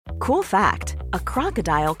Cool fact, a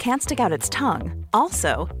crocodile can't stick out its tongue.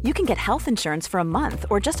 Also, you can get health insurance for a month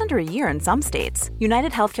or just under a year in some states.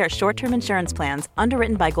 United Healthcare short-term insurance plans,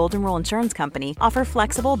 underwritten by Golden Rule Insurance Company, offer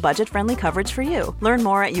flexible, budget-friendly coverage for you. Learn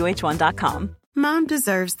more at uh1.com. Mom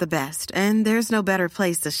deserves the best, and there's no better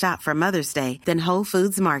place to shop for Mother's Day than Whole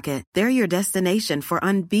Foods Market. They're your destination for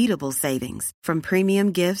unbeatable savings, from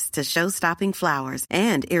premium gifts to show-stopping flowers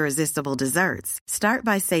and irresistible desserts. Start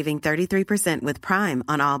by saving 33% with Prime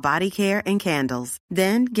on all body care and candles.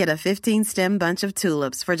 Then get a 15-stem bunch of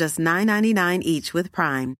tulips for just $9.99 each with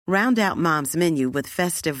Prime. Round out Mom's menu with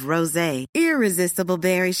festive rosé, irresistible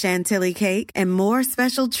berry chantilly cake, and more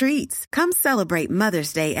special treats. Come celebrate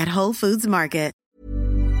Mother's Day at Whole Foods Market.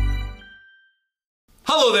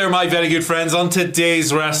 Hello there, my very good friends. On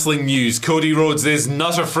today's wrestling news, Cody Rhodes is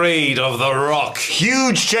not afraid of The Rock.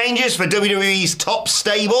 Huge changes for WWE's top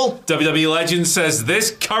stable. WWE legend says this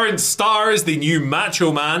current star is the new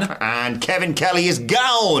Macho Man. And Kevin Kelly is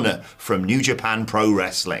gone from New Japan Pro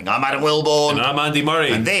Wrestling. I'm Adam Wilborn. And I'm Andy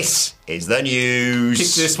Murray. And this is the news. Kick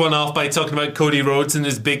this one off by talking about Cody Rhodes and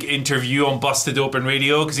his big interview on Busted Open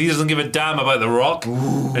Radio, because he doesn't give a damn about The Rock.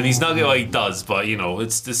 Ooh. And he's not going to, well, he does, but you know,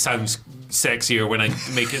 it sounds sexier when I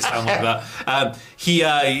make it sound like that.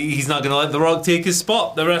 He's not going to let The Rock take his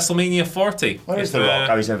spot at WrestleMania 40. Where is The Rock?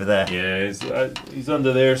 Oh, he's over there. Yeah, he's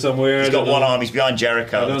under there somewhere. He's got one arm. He's behind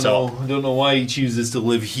Jericho at the top. I don't know why he chooses to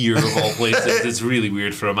live here of all places. It's really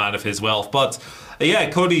weird for a man of his wealth. But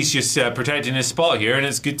yeah, Cody's just protecting his spot here, and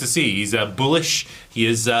it's good to see. He's bullish. He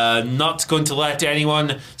is not going to let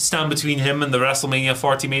anyone stand between him and the WrestleMania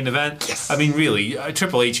 40 main event. Yes. I mean, really,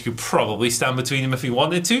 Triple H could probably stand between him if he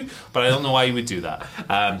wanted to, but I don't know why he would do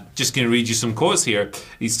that. Just going to read you some quotes here.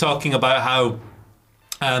 He's talking about how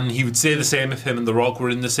he would say the same if him and The Rock were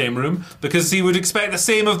in the same room, because he would expect the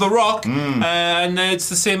same of The Rock. And it's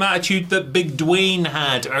the same attitude that Big Dwayne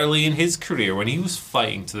had early in his career when he was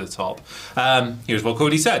fighting to the top. Here's what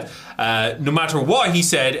Cody said. No matter what he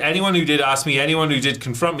said, anyone who did ask me, anyone who did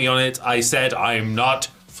confront me on it, I said, I'm not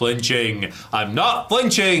flinching. I'm not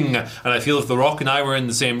flinching. And I feel if The Rock and I were in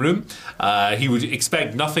the same room, he would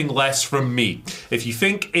expect nothing less from me. If you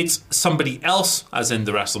think it's somebody else, as in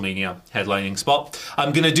the WrestleMania headlining spot,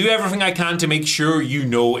 I'm going to do everything I can to make sure you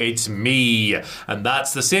know it's me. And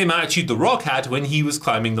that's the same attitude The Rock had when he was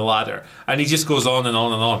climbing the ladder. And he just goes on and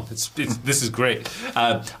on and on. This is great.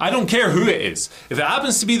 I don't care who it is. If it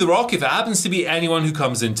happens to be The Rock, if it happens to be anyone who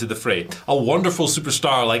comes into the fray, a wonderful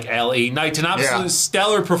superstar like L.A. Knight, an absolute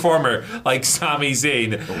stellar performer like Sami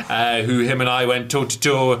Zayn, who him and I went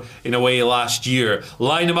toe-to-toe in a way last year.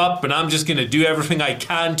 Line them up, and I'm just going to do everything I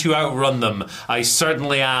can to outrun them. I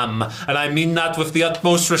certainly am. And I mean that with the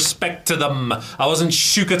utmost respect to them. I wasn't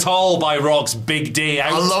shook at all by Rock's big day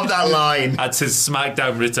out. I love that line. That's his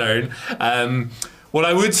SmackDown return. What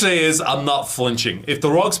I would say is I'm not flinching. If The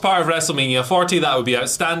Rock's part of WrestleMania 40, that would be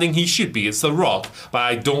outstanding. He should be. It's The Rock. But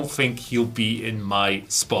I don't think he'll be in my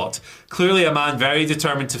spot. Clearly a man very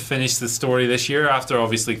determined to finish the story this year after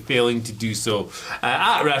obviously failing to do so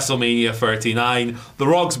at WrestleMania 39. The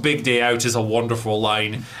Rock's big day out is a wonderful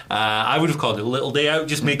line. I would have called it little day out.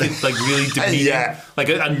 Just make it like really demeaning. Like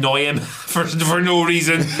annoy him for no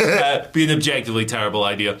reason. Be an objectively terrible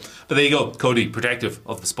idea. But there you go. Cody, protective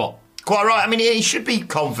of the spot. Quite right. I mean, he should be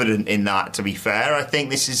confident in that, to be fair. I think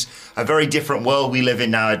this is a very different world we live in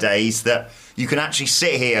nowadays, that you can actually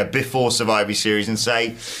sit here before Survivor Series and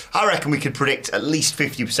say, I reckon we could predict at least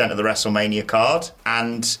 50% of the WrestleMania card,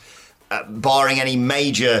 and barring any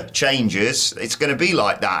major changes, it's going to be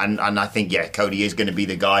like that. And I think, Cody is going to be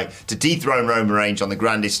the guy to dethrone Roman Reigns on the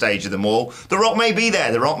grandest stage of them all. The Rock may be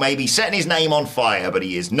there. The Rock may be setting his name on fire, but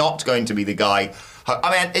he is not going to be the guy.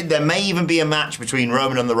 I mean, there may even be a match between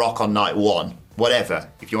Roman and The Rock on night one. Whatever.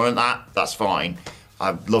 If you want that, that's fine.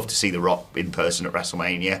 I'd love to see The Rock in person at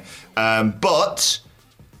WrestleMania. But,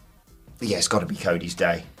 it's got to be Cody's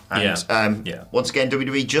day. And once again,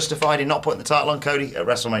 WWE justified in not putting the title on Cody at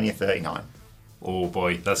WrestleMania 39. Oh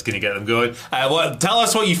boy, that's going to get them going. Tell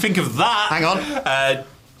us what you think of that. Hang on.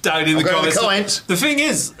 Down in the comments. The thing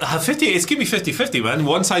is, it's going to be 50-50, man.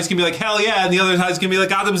 One side's going to be like, hell yeah, and the other side's going to be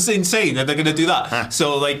like, Adam's insane, and they're going to do that.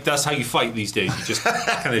 So, that's how you fight these days. You just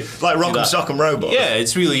kind of like Rock and Sock and Robot. Yeah,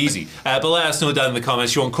 it's really easy. But let us know down in the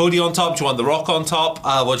comments. Do you want Cody on top? Do you want The Rock on top?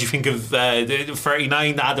 What do you think of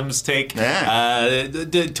 39, Adam's take?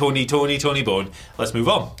 Tony Bone. Let's move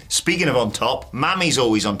on. Speaking of on top, Mammy's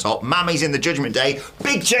always on top. Mammy's in the Judgment Day.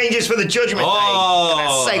 Big changes for the Judgment Day.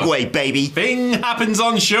 Segue, baby. Thing happens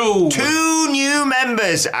on show. 2 new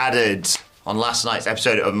members added on last night's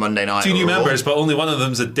episode of Monday Night 2 new Raw. members, but only one of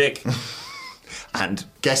them's a dick. And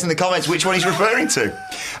guess in the comments which one he's referring to.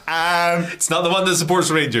 It's not the one that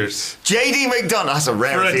supports Rangers. JD McDonough, that's a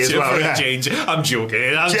rarity as well. For a change. I'm joking.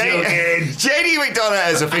 JD McDonough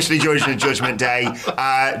has officially joined the Judgment Day.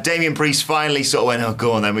 Damian Priest finally sort of went, oh,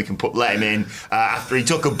 go on then, we can let him in. After he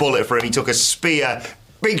took a bullet for him, he took a spear.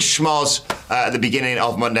 Big schmoz at the beginning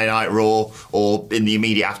of Monday Night Raw, or in the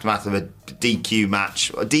immediate aftermath of a DQ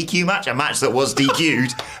match. A DQ match? A match that was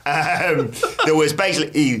DQ'd. There was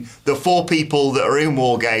basically the 4 people that are in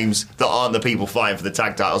War Games that aren't the people fighting for the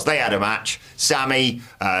tag titles. They had a match. Sammy,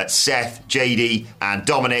 Seth, JD, and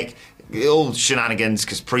Dominic. All shenanigans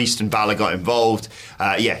because Priest and Balor got involved.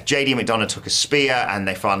 JD McDonough took a spear, and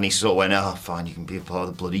they finally sort of went, oh, fine, you can be a part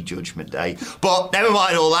of the bloody Judgment Day. But never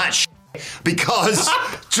mind all that because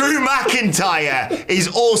Drew McIntyre is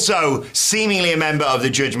also seemingly a member of the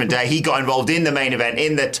Judgment Day. He got involved in the main event,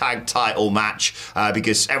 in the tag title match,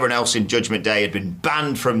 because everyone else in Judgment Day had been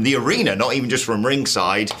banned from the arena, not even just from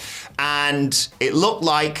ringside. And it looked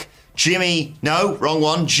like Jay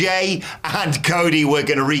and Cody were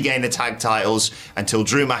going to regain the tag titles until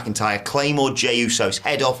Drew McIntyre claymore Jey Uso's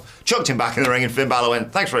head off, chucked him back in the ring, and Finn Balor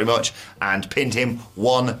went, thanks very much, and pinned him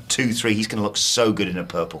 1, 2, 3. He's going to look so good in a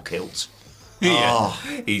purple kilt. Yeah,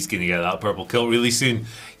 he's going to get that purple kilt really soon.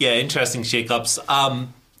 Yeah, interesting shake-ups.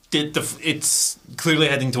 It's clearly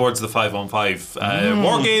heading towards the 5-on-5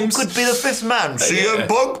 War Games. Could be the 5th man. CM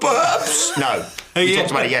Punk, perhaps? No. We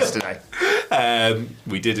talked about it yesterday.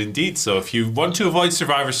 We did indeed. So if you want to avoid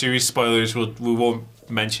Survivor Series spoilers, we won't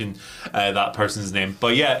mention that person's name.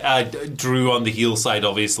 But yeah, Drew on the heel side,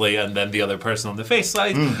 obviously, and then the other person on the face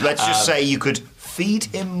side. Let's just say you could feed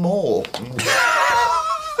him more.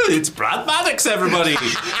 It's Brad Maddox, everybody.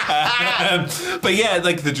 But yeah,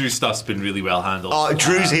 like the Drew stuff's been really well handled.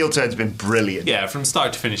 Drew's heel turn's been brilliant. Yeah, from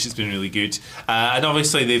start to finish, it's been really good. And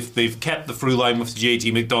obviously, they've kept the through line with the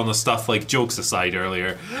JT McDonough stuff, like jokes aside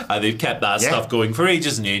earlier. They've kept that stuff going for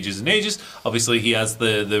ages and ages and ages. Obviously, he has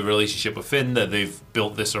the relationship with Finn that they've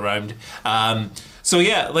built this around. So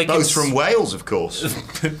yeah, like both from Wales, of course.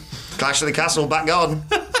 Clash of the Castle, back garden.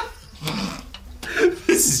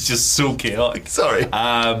 This is just so chaotic. Sorry.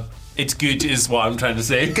 It's good is what I'm trying to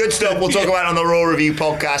say. Good stuff. We'll talk about it on the Raw Review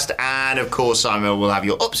podcast. And, of course, Simon will have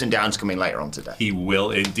your ups and downs coming later on today. He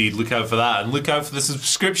will indeed. Look out for that. And look out for the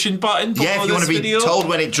subscription button. Yeah, if you want to be told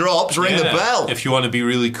when it drops, ring the bell. If you want to be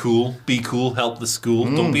really cool, be cool, help the school.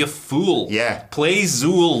 Don't be a fool. Yeah. Play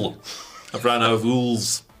Zool. I've run out of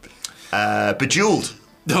ools. Bejeweled.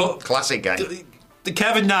 No. Classic game. The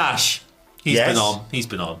Kevin Nash. He's been on.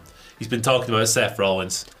 He's been talking about Seth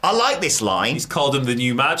Rollins. I like this line. He's called him the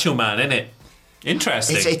new Macho Man, innit?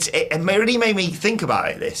 Interesting. It really made me think about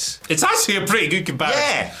it, this. It's actually a pretty good comparison.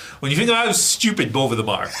 Yeah. When you think about how stupid both of them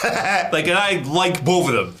are. And I like both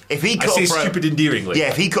of them. If he I say stupid endearingly. Yeah,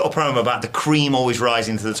 if he cut a promo about the cream always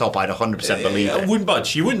rising to the top, I'd 100% believe it. Wouldn't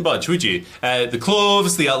budge. You wouldn't budge, would you? The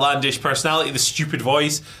clothes, the outlandish personality, the stupid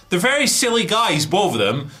voice. They're very silly guys, both of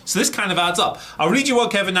them. So this kind of adds up. I'll read you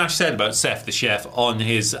what Kevin Nash said about Seth the Chef on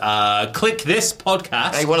his Click This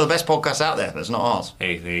podcast. Hey, one of the best podcasts out there. That's not ours.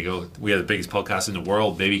 Hey, there you go. We are the biggest podcast in the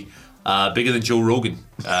world, baby. Bigger than Joe Rogan.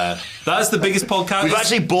 That's the biggest podcast. We've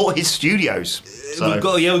actually bought his studios. So. We've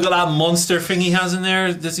got that monster thing he has in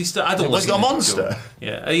there. Does he still? I don't. He's got a monster.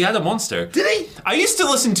 Yeah, he had a monster. Did he? I used to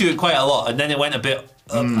listen to it quite a lot, and then it went a bit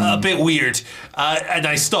weird, and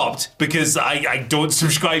I stopped because I don't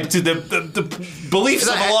subscribe to the beliefs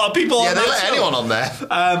of a lot of people. Yeah, they let anyone on there.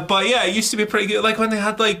 But yeah, it used to be pretty good. Like when they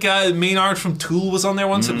had Maynard from Tool was on there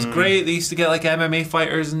once. It was great. They used to get like MMA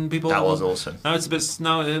fighters and people. That was awesome. Now it's a bit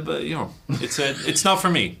but you know, it's not for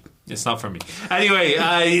me. It's not for me. Anyway,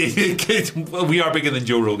 we are bigger than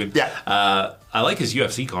Joe Rogan. Yeah. I like his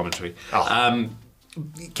UFC commentary.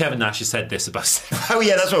 Kevin Nash has said this about Seth. Oh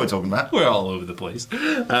yeah, that's what we're talking about. We're all over the place.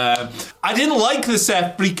 I didn't like the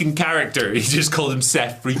Seth Freakin' character. He just called him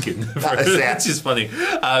Seth Freakin'. It's just funny.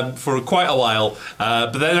 For quite a while.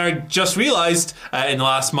 But then I just realised in the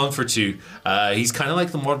last month or two, he's kind of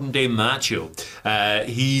like the modern day Macho.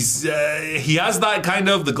 He has that kind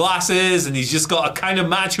of the glasses, and he's just got a kind of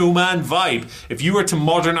Macho Man vibe. If you were to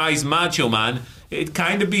modernise Macho Man, it'd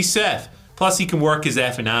kind of be Seth. Plus, he can work his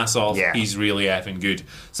effing ass off. Yeah. He's really effing good.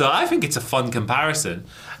 So I think it's a fun comparison.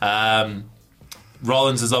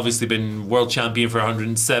 Rollins has obviously been world champion for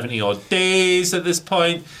 170 odd days at this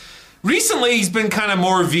point. Recently, he's been kind of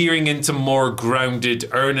more veering into more grounded,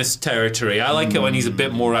 earnest territory. I like it when he's a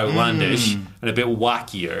bit more outlandish and a bit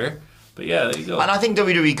wackier. But yeah, there you go. And I think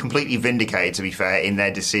WWE completely vindicated, to be fair, in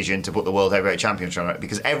their decision to put the World Heavyweight Championship on it,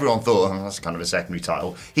 because everyone thought, that's kind of a secondary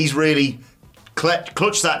title. He's really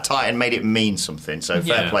clutched that tight and made it mean something. So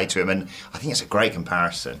fair play to him, and I think it's a great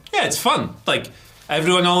comparison. Yeah, it's fun. Like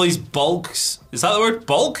everyone always bulks. Is that the word?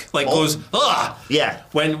 Bulk? Like goes, ah! Yeah.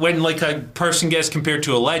 When like a person gets compared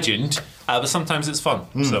to a legend, but sometimes it's fun.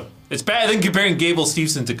 So it's better than comparing Gable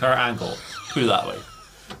Steveson to Kurt Angle. Put it that way.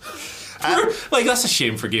 Like, that's a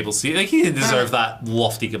shame for Gable Steveson. Like, he didn't deserve that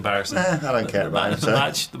lofty comparison. I don't care about it.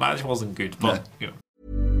 The match wasn't good, but, you know.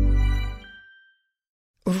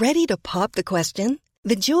 Ready to pop the question?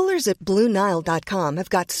 The jewelers at BlueNile.com have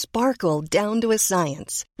got sparkle down to a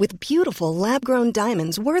science with beautiful lab-grown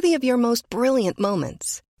diamonds worthy of your most brilliant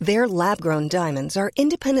moments. Their lab-grown diamonds are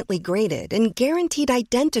independently graded and guaranteed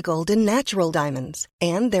identical to natural diamonds,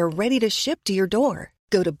 and they're ready to ship to your door.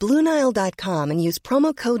 Go to BlueNile.com and use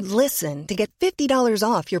promo code LISTEN to get $50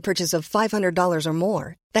 off your purchase of $500 or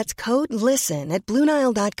more. That's code LISTEN at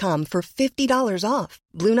BlueNile.com for $50 off.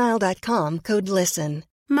 BlueNile.com, code LISTEN.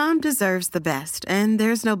 Mom deserves the best, and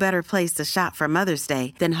there's no better place to shop for Mother's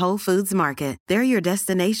Day than Whole Foods Market. They're your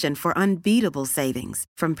destination for unbeatable savings,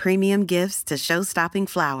 from premium gifts to show-stopping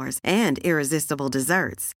flowers and irresistible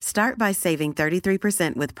desserts. Start by saving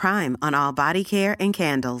 33% with Prime on all body care and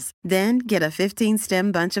candles. Then get a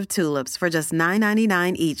 15-stem bunch of tulips for just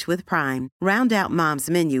 $9.99 each with Prime. Round out Mom's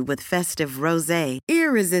menu with festive rosé,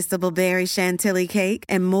 irresistible berry chantilly cake,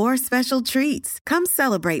 and more special treats. Come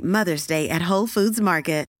celebrate Mother's Day at Whole Foods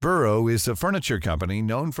Market. Burrow is a furniture company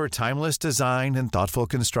known for timeless design and thoughtful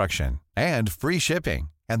construction, and free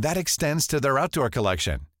shipping, and that extends to their outdoor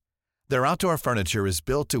collection. Their outdoor furniture is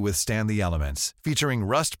built to withstand the elements, featuring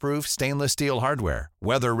rust-proof stainless steel hardware,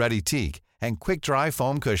 weather-ready teak, and quick-dry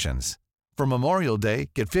foam cushions. For Memorial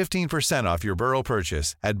Day, get 15% off your Burrow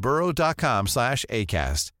purchase at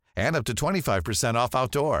burrow.com/ACAST, and up to 25% off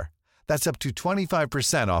outdoor. That's up to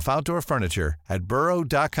 25% off outdoor furniture at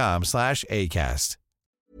burrow.com/ACAST.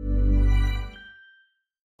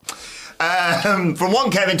 From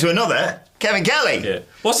one Kevin to another, Kevin Kelly. Yeah.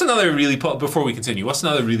 What's another really before we continue? What's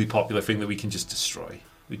another really popular thing that we can just destroy?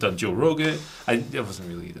 We've done Joe Rogan. It wasn't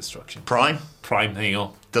really a destruction. Prime. There you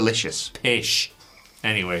go. Delicious. Pish.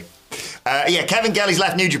 Anyway. Kevin Kelly's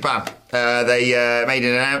left New Japan. They made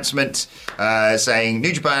an announcement saying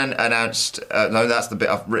New Japan announced... no, that's the bit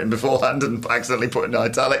I've written beforehand and accidentally put in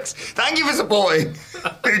italics. Thank you for supporting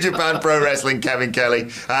New Japan Pro Wrestling, Kevin Kelly,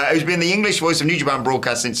 who's been the English voice of New Japan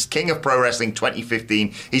broadcast since King of Pro Wrestling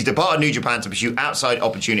 2015. He's departed New Japan to pursue outside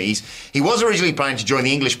opportunities. He was originally planning to join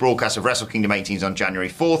the English broadcast of Wrestle Kingdom 18 on January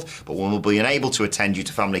 4th, but will be unable to attend due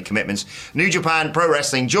to family commitments. New Japan Pro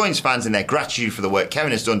Wrestling joins fans in their gratitude for the work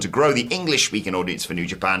Kevin has done to grow the English-speaking audience for New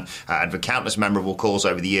Japan, and for countless memorable calls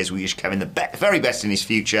over the years. We wish Kevin the very best in his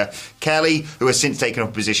future. Kelly, who has since taken up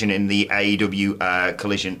a position in the AEW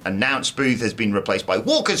Collision announce booth, has been replaced by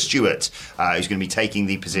Walker Stewart, who's going to be taking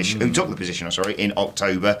the position, who took the position, in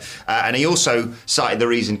October. And he also cited the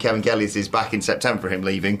reason Kevin Kelly is back in September for him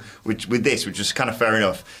leaving, which was kind of fair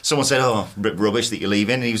enough. Someone said, "Oh, rubbish that you're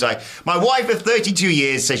leaving," and he was like, "My wife of 32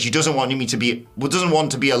 years says she doesn't want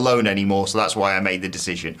to be alone anymore, so that's why I made the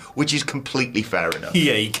decision," which is completely fair enough.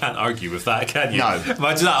 Yeah, you can't argue with that, can you? No.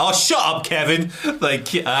 Imagine that. Oh, shut up, Kevin.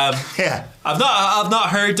 Like, yeah. I've not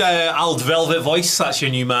heard Al Velvet Voice. That's your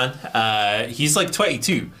new man. He's like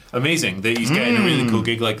 22. Amazing that he's getting a really cool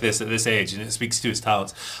gig like this at this age, and it speaks to his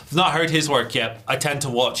talents. I've not heard his work yet. I tend to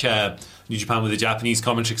watch New Japan with the Japanese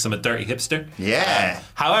commentary because I'm a dirty hipster. Yeah.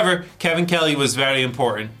 However, Kevin Kelly was very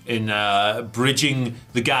important in bridging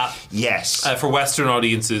the gap. Yes. For Western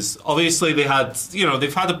audiences. Obviously, they've had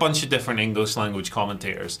a bunch of different English language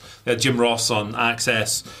commentators. They had Jim Ross on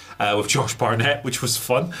Access with Josh Barnett, which was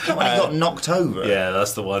fun. That when he got knocked over. Yeah,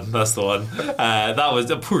 that's the one. That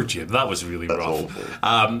was a poor Jim. That was really rough.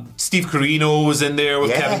 Steve Corino was in there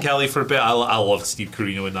with Kevin Kelly for a bit. I loved Steve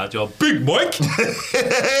Corino in that job. Big Mike,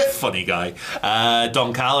 funny guy.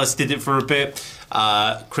 Don Callis did it for a bit.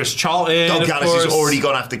 Chris Charlton. Don Callis has already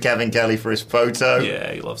gone after Kevin Kelly for his photo.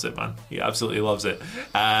 Yeah, he loves it, man. He absolutely loves it.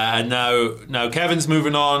 And now Kevin's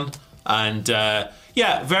moving on, and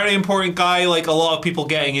very important guy. Like a lot of people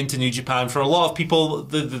getting into New Japan. For a lot of people,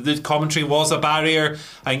 the commentary was a barrier.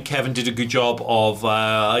 I think Kevin did a good job of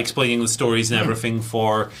explaining the stories and everything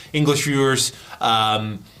for English viewers.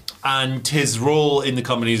 And his role in the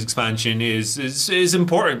company's expansion is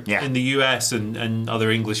important in the US and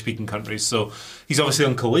other English-speaking countries. So he's obviously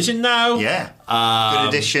on Collision now. Yeah. Good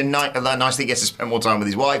addition. Nice that he gets to spend more time with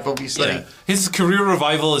his wife, obviously. Yeah. His career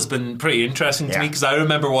revival has been pretty interesting to me, because I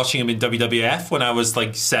remember watching him in WWF when I was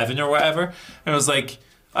like 7 or whatever. And I was like...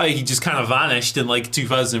 he just kind of vanished in like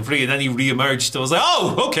 2003, and then he re-emerged. I was like,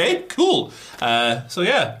 "Oh, okay, cool."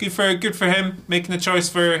 Good for him making a choice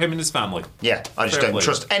for him and his family. Yeah, I just don't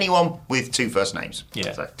trust anyone with 2 first names.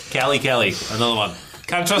 Yeah, so. Kelly, another one.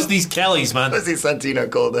 Can't trust these Kellys, man. What's it Santino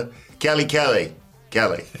called her? Kelly.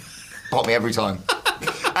 Kelly. Pop me every time.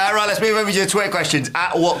 Right, let's move over to the Twitter questions.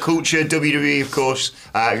 At What Culture WWE, of course.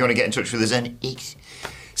 If you want to get in touch with us, then it's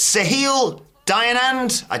Sahil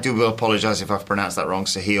Dayanand. I do apologise if I've pronounced that wrong,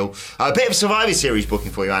 Sahil. A bit of Survivor Series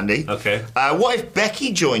booking for you, Andy. Okay. What if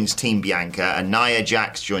Becky joins Team Bianca and Nia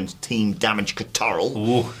Jax joins Team Damage Control?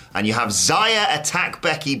 Ooh. And you have Xia attack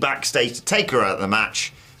Becky backstage to take her out of the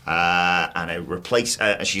match.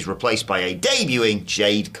 And she's replaced by a debuting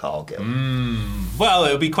Jade Cargill. Well,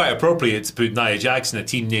 it would be quite appropriate to put Nia Jax in a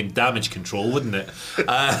team named Damage Control, wouldn't it?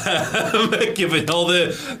 Given all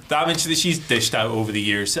the damage that she's dished out over the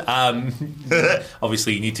years.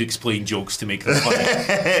 Obviously, you need to explain jokes to make them funny.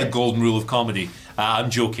 The golden rule of comedy. I'm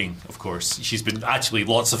joking, of course. She's been actually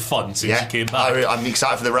lots of fun since she came back. I'm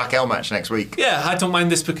excited for the Raquel match next week. Yeah, I don't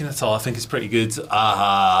mind this booking at all. I think it's pretty good.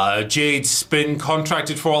 Jade's been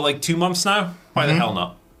contracted for like 2 months now. Why the hell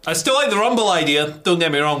not? I still like the Rumble idea, don't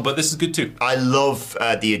get me wrong, but this is good too. I love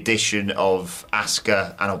the addition of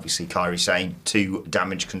Asuka and obviously Kairi Sane to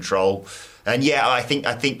Damage Control. And yeah, I think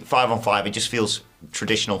 5-on-5, it just feels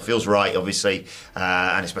traditional, feels right, obviously,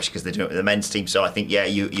 and especially because they're doing it with the men's team. So I think, yeah,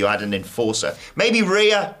 you add an enforcer. Maybe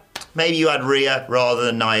Rhea. Maybe you add Rhea rather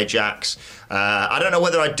than Nia Jax. I don't know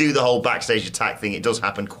whether I'd do the whole backstage attack thing. It does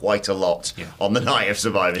happen quite a lot on the night of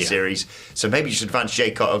Survivor Series. So maybe you should advance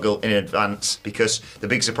Jade Cargill in advance, because the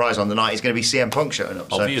big surprise on the night is going to be CM Punk showing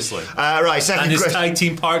up. Obviously. Right, second and his question. tag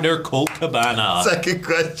team partner, Colt Cabana. Second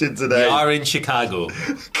question today. They are in Chicago.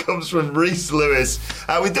 Comes from Reese Lewis.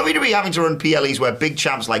 With WWE having to run PLEs where big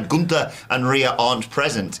champs like Gunther and Rhea aren't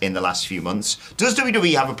present in the last few months, does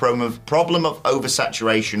WWE have a problem of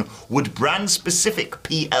oversaturation? Would brand-specific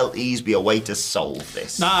PLEs be a way to solve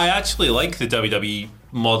this? No, I actually like the WWE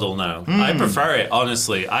model now. I prefer it,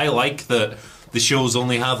 honestly. I like that the shows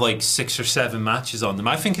only have like 6 or 7 matches on them.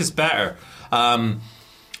 I think it's better. I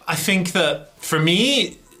think that, for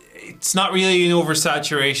me, it's not really an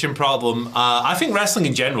oversaturation problem. I think wrestling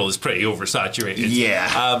in general is pretty oversaturated.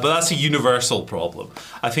 Yeah. But that's a universal problem.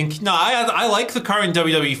 I think, I like the current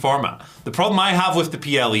WWE format. The problem I have with the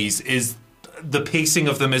PLEs is the pacing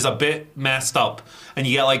of them is a bit messed up, and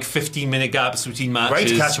you get like 15-minute gaps between matches. Great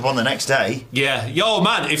to catch up on the next day. Yeah. Yo,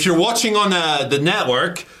 man, if you're watching on the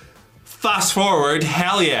network, fast forward,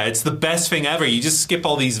 hell yeah, it's the best thing ever. You just skip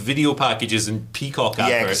all these video packages and Peacock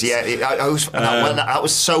adverts. That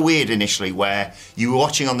was so weird initially, where you were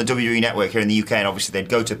watching on the WWE network here in the UK, and obviously they'd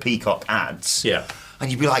go to Peacock ads. Yeah.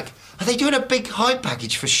 And you'd be like, are they doing a big hype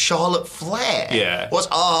package for Charlotte Flair? Yeah.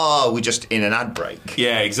 We're just in an ad break.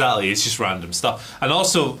 Yeah, exactly. It's just random stuff. And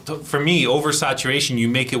also, for me, oversaturation, you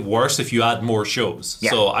make it worse if you add more shows. Yeah.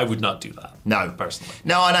 So I would not do that. No. Personally.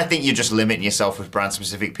 No, and I think you're just limiting yourself with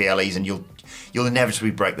brand-specific PLEs, and you'll inevitably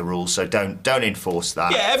break the rules, so don't enforce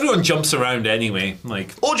that. Yeah, everyone jumps around anyway.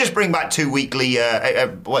 Or just bring back 2 weekly,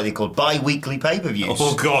 what are they called, bi-weekly pay-per-views.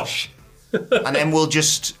 Oh, gosh. And then we'll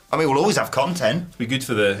always have content. It'll be good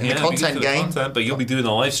for the content game. Content, but you'll be doing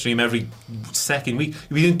a live stream every second week.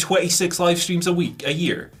 You'll be doing 26 live streams a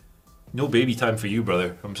year. No baby time for you,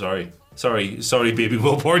 brother. I'm sorry. Sorry, baby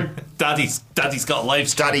Wilborn. Daddy's got a live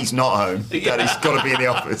stream. Daddy's not home. Daddy's got to be in the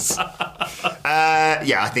office.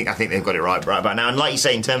 I think they've got it right about now. And like you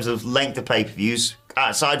say, in terms of length of pay-per-views,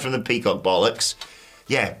 aside from the Peacock bollocks,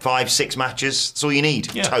 5-6 matches. That's all you need,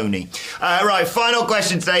 Tony. Right, final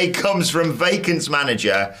question today comes from Vacant's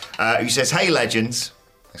manager, who says, "Hey, legends."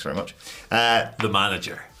 Thanks very much. The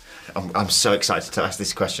manager. I'm so excited to ask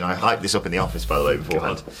this question. I hyped this up in the office, by the way,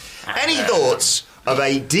 beforehand. Any thoughts of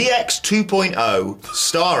a DX 2.0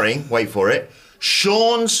 starring, wait for it,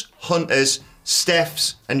 Sean's, Hunter's,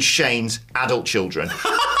 Steph's and Shane's adult children?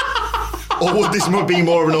 Or would this be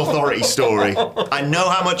more of an authority story? I know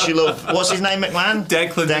how much you love... What's his name, McMahon?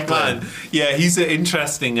 Declan McMahon. Yeah, he's an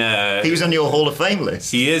interesting... he was on your Hall of Fame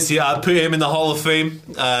list. He is, yeah. I'd put him in the Hall of Fame,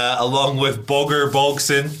 along with Bogger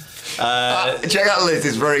Bogson. Check out the list,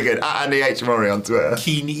 it's very good. At Andy H. Murray on Twitter.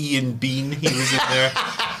 Keen Ian Bean, he was in there.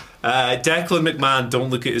 Declan McMahon, don't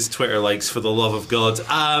look at his Twitter likes for the love of God.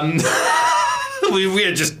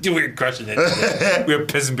 We're crushing it. We're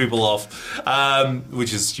pissing people off,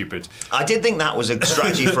 which is stupid. I did think that was a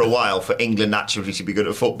strategy for a while for England naturally to be good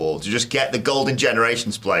at football, to just get the golden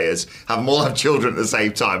generations players, have them all have children at the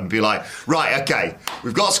same time, and be like, right, okay,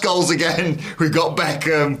 we've got Scholes again, we've got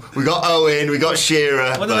Beckham, we've got Owen, we've got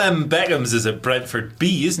Shearer. One of them Beckhams is at Brentford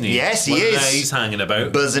B, isn't he? Yes, he is. He's hanging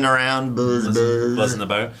about. Buzzing around, buzzing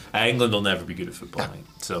about. England will never be good at football, mate.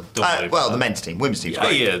 So don't worry about the that. men's team, women's team's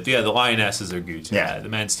great. Yeah, the Lionesses are good. Yeah. The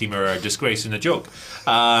men's team are a disgrace and a joke.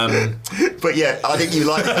 But yeah, I think you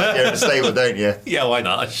like the fact you're in a stable, don't you? Yeah, why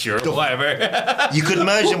not? Sure, whatever. You could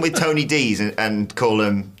merge them with Tony D's and call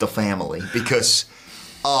them the family, because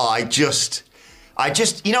Oh, I just,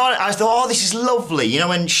 you know what? I thought, oh, this is lovely. You know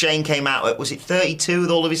when Shane came out, was it 32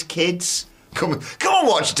 with all of his kids? Come on,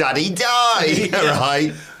 watch Daddy die. Yeah.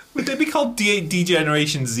 Right? Would they be called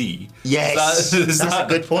D-Generation Z? Yes, that's a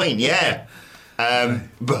good point. Yeah.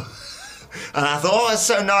 But. And I thought, oh, that's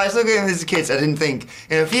so nice. Look at him as kids. I didn't think,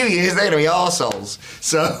 in a few years, they're going to be arseholes.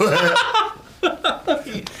 So,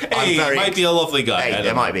 he might be a lovely guy. Hey,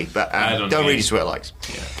 there might be, but don't read his Twitter likes.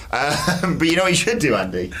 Yeah. But you know what you should do,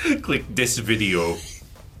 Andy? Click this video.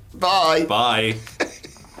 Bye. Bye.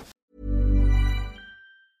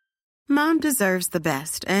 Mom deserves the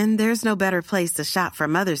best, and there's no better place to shop for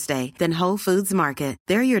Mother's Day than Whole Foods Market.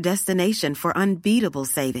 They're your destination for unbeatable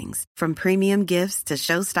savings, from premium gifts to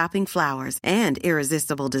show-stopping flowers and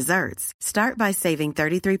irresistible desserts. Start by saving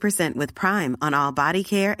 33% with Prime on all body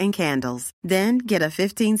care and candles. Then get a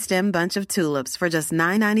 15-stem bunch of tulips for just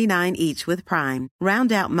 $9.99 each with Prime.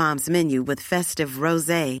 Round out Mom's menu with festive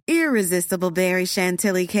rosé, irresistible berry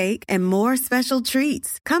chantilly cake, and more special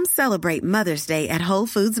treats. Come celebrate Mother's Day at Whole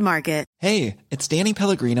Foods Market. Hey, it's Danny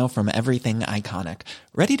Pellegrino from Everything Iconic.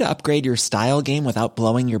 Ready to upgrade your style game without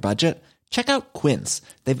blowing your budget? Check out Quince.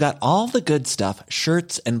 They've got all the good stuff,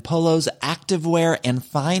 shirts and polos, activewear, and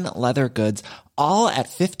fine leather goods, all at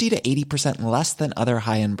 50 to 80% less than other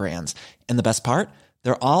high-end brands. And the best part?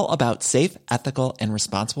 They're all about safe, ethical, and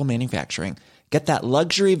responsible manufacturing. Get that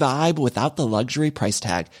luxury vibe without the luxury price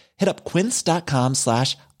tag. Hit up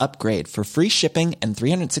quince.com/upgrade for free shipping and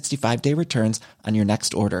 365-day returns on your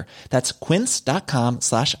next order. That's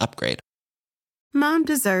quince.com/upgrade. Mom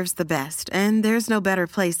deserves the best, and there's no better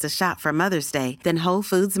place to shop for Mother's Day than Whole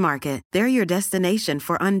Foods Market. They're your destination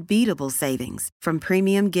for unbeatable savings, from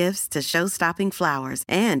premium gifts to show-stopping flowers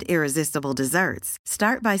and irresistible desserts.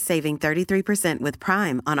 Start by saving 33% with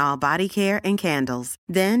Prime on all body care and candles.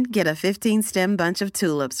 Then get a 15-stem bunch of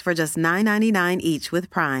tulips for just $9.99 each with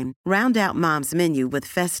Prime. Round out Mom's menu with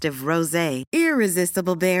festive rosé,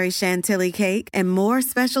 irresistible berry chantilly cake, and more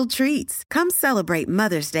special treats. Come celebrate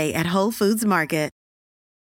Mother's Day at Whole Foods Market.